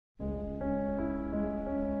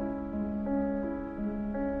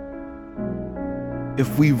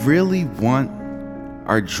If we really want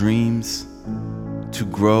our dreams to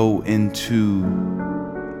grow into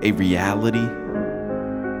a reality,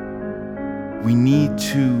 we need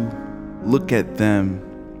to look at them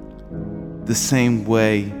the same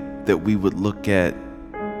way that we would look at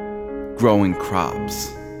growing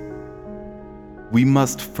crops. We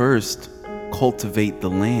must first cultivate the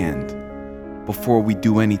land before we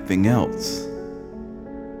do anything else.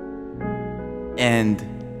 And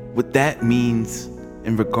what that means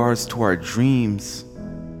in regards to our dreams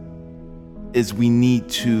is we need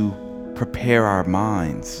to prepare our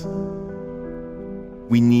minds.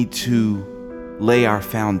 We need to lay our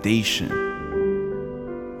foundation.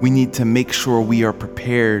 We need to make sure we are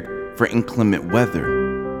prepared for inclement weather.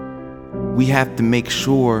 We have to make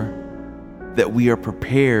sure that we are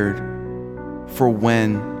prepared for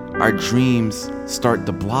when our dreams start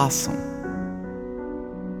to blossom.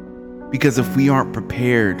 Because if we aren't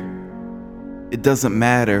prepared, it doesn't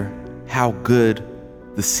matter how good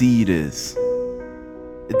the seed is.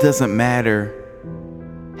 It doesn't matter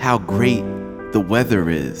how great the weather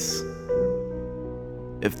is.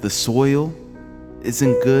 If the soil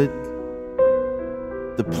isn't good,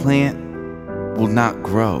 the plant will not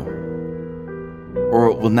grow, or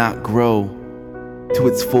it will not grow to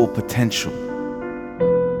its full potential.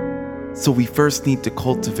 So we first need to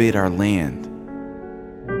cultivate our land.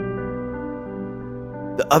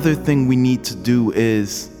 The other thing we need to do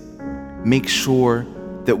is make sure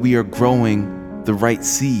that we are growing the right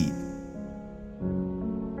seed.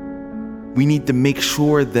 We need to make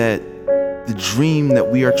sure that the dream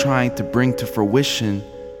that we are trying to bring to fruition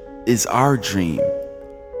is our dream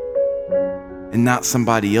and not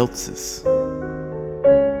somebody else's.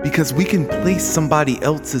 Because we can place somebody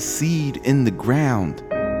else's seed in the ground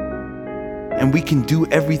and we can do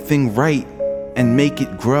everything right and make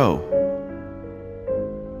it grow,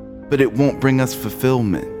 but it won't bring us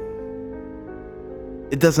fulfillment.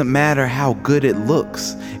 It doesn't matter how good it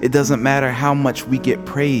looks. It doesn't matter how much we get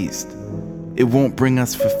praised. It won't bring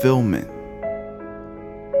us fulfillment.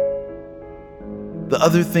 The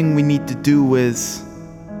other thing we need to do is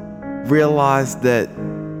realize that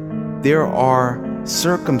there are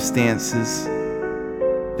circumstances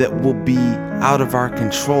that will be out of our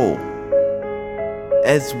control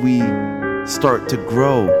as we start to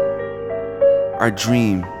grow our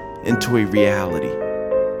dream into a reality.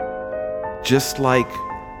 Just like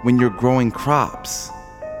when you're growing crops,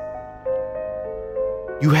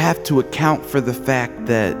 you have to account for the fact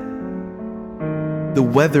that the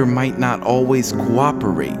weather might not always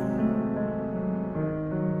cooperate.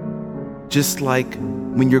 Just like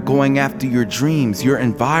when you're going after your dreams, your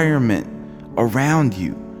environment around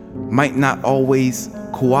you might not always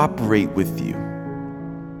cooperate with you.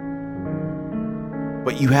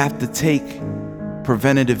 But you have to take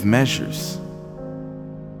preventative measures.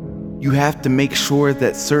 You have to make sure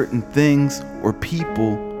that certain things or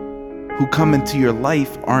people who come into your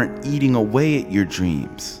life aren't eating away at your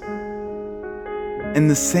dreams. In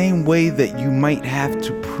the same way that you might have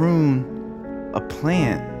to prune a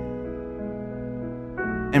plant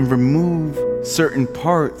and remove certain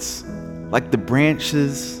parts like the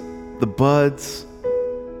branches, the buds,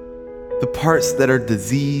 the parts that are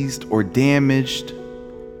diseased or damaged,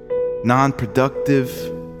 non-productive,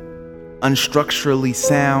 unstructurally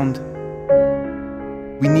sound.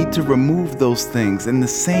 We need to remove those things in the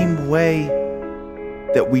same way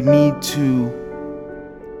that we need to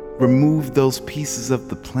remove those pieces of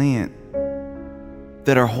the plant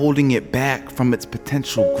that are holding it back from its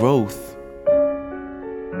potential growth.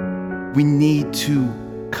 We need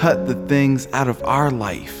to cut the things out of our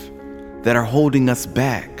life that are holding us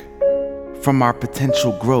back from our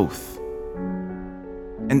potential growth.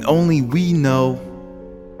 And only we know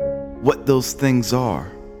what those things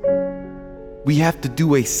are. We have to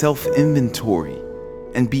do a self-inventory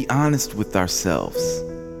and be honest with ourselves.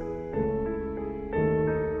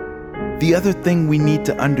 The other thing we need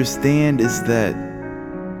to understand is that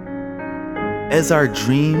as our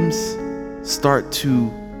dreams start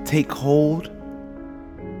to take hold,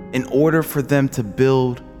 in order for them to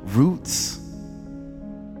build roots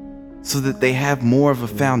so that they have more of a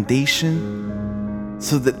foundation,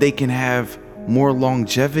 so that they can have more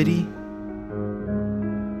longevity,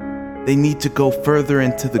 they need to go further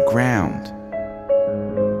into the ground,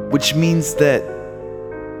 which means that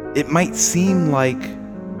it might seem like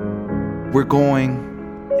we're going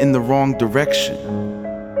in the wrong direction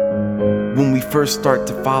when we first start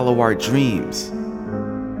to follow our dreams.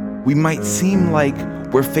 We might seem like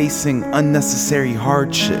we're facing unnecessary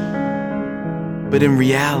hardship, but in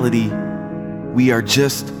reality, we are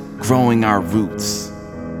just growing our roots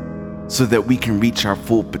so that we can reach our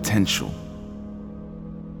full potential.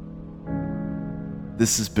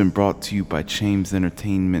 This has been brought to you by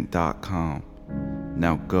ChamesEntertainment.com.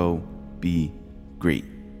 Now go be great.